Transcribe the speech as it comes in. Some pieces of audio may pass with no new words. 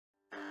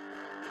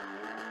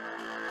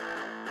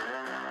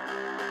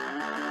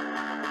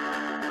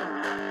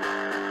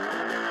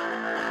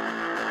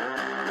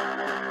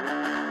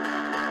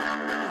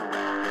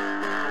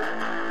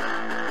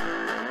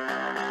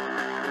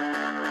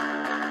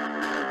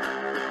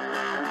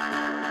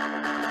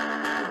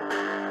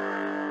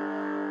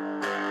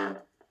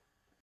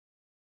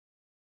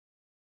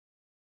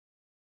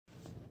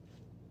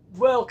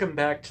Welcome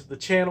back to the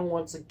channel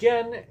once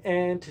again,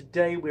 and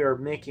today we are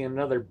making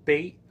another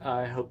bait.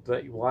 I hope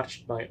that you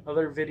watched my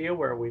other video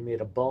where we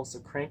made a balsa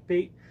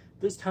crankbait.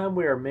 This time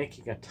we are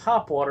making a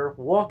topwater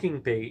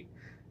walking bait,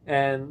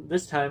 and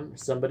this time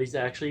somebody's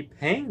actually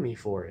paying me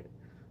for it.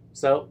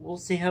 So we'll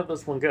see how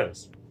this one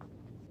goes.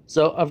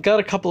 So I've got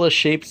a couple of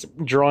shapes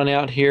drawn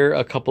out here.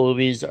 A couple of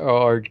these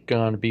are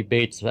going to be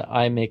baits that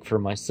I make for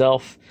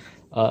myself.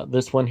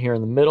 This one here in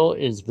the middle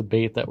is the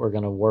bait that we're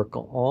going to work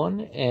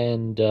on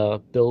and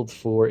build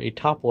for a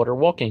topwater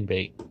walking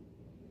bait.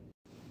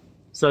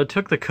 So I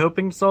took the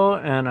coping saw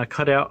and I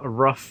cut out a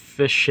rough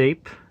fish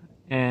shape,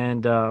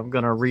 and I'm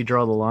going to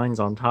redraw the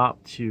lines on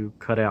top to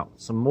cut out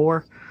some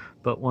more,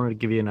 but wanted to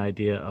give you an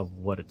idea of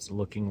what it's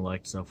looking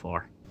like so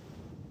far.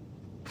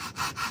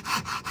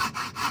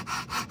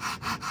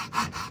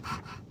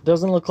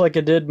 Doesn't look like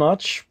it did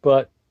much,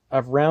 but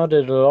I've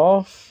rounded it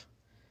off,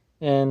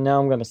 and now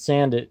I'm going to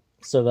sand it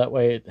so that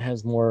way it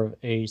has more of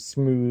a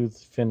smooth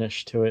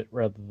finish to it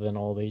rather than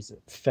all these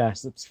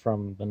facets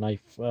from the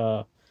knife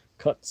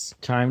cuts.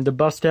 Time to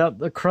bust out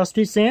the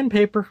crusty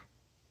sandpaper.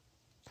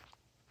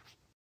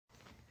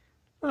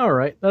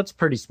 Alright, that's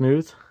pretty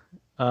smooth.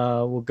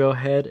 We'll go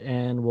ahead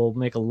and we'll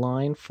make a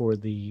line for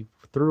the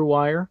through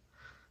wire.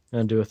 I'm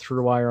going to do a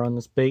through wire on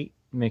this bait.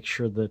 Make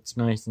sure that it's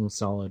nice and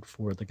solid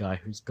for the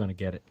guy who's going to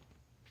get it.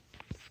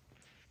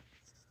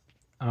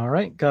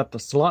 Alright, got the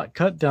slot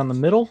cut down the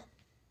middle,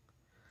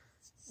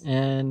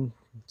 and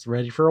it's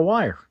ready for a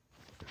wire.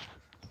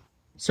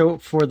 So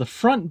for the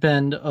front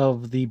bend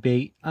of the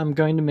bait, I'm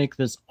going to make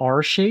this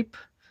R shape.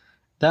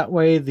 That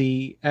way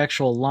the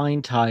actual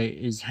line tie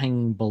is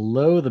hanging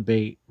below the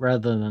bait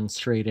rather than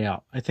straight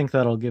out. I think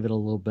that'll give it a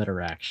little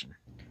better action.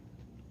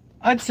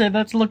 I'd say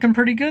that's looking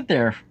pretty good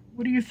there.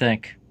 What do you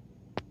think?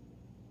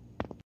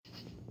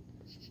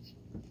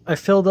 I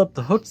filled up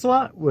the hook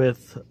slot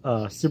with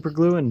super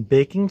glue and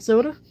baking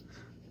soda,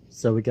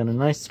 so we got a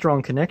nice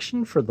strong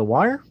connection for the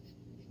wire.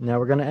 Now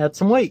we're going to add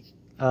some weight,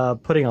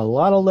 putting a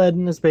lot of lead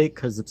in this bait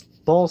because it's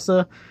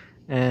balsa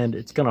and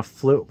it's going to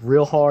float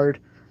real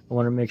hard. I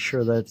want to make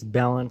sure that it's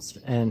balanced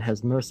and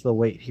has most of the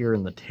weight here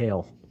in the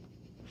tail.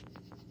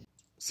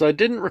 So I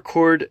didn't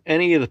record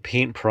any of the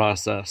paint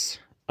process,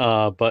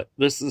 but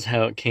this is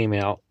how it came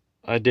out.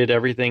 I did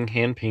everything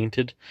hand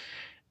painted,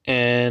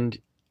 and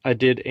I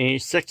did a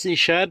Sexy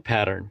Shad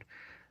pattern.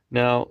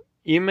 Now,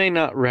 you may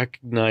not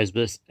recognize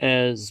this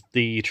as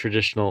the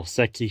traditional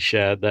Sexy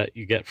Shad that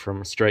you get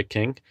from Strike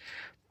King,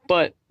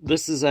 but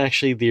this is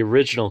actually the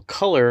original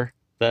color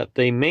that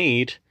they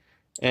made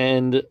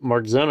and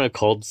Mark Zona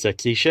called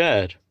Sexy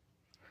Shad.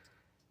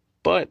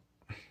 But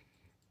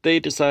they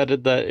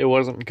decided that it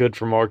wasn't good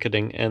for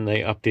marketing, and they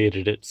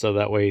updated it so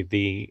that way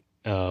the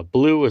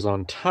blue is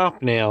on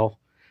top now,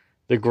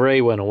 the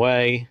gray went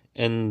away,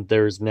 and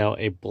there's now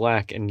a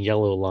black and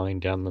yellow line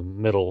down the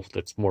middle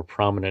that's more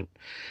prominent.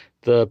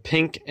 The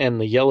pink and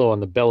the yellow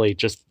on the belly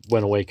just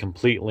went away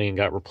completely and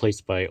got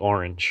replaced by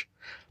orange.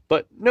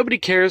 But nobody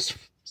cares,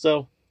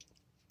 so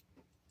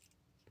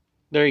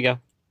there you go.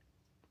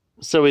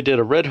 So we did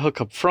a red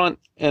hook up front,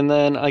 and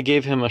then I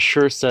gave him a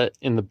sure set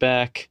in the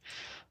back.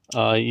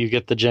 You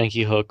get the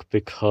janky hook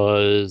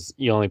because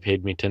you only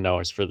paid me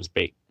 $10 for this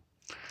bait.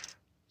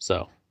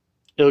 So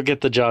it'll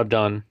get the job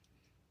done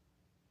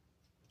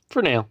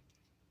for now.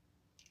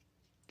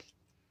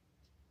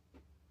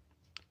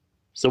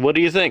 So what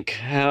do you think?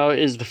 How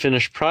is the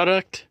finished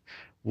product?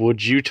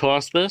 Would you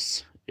toss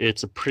this?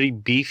 It's a pretty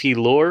beefy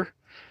lure.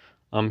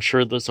 I'm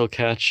sure this will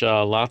catch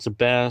lots of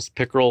bass,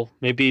 pickerel,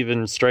 maybe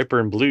even striper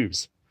and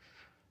blues.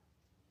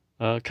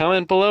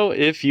 Comment below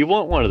if you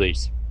want one of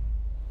these.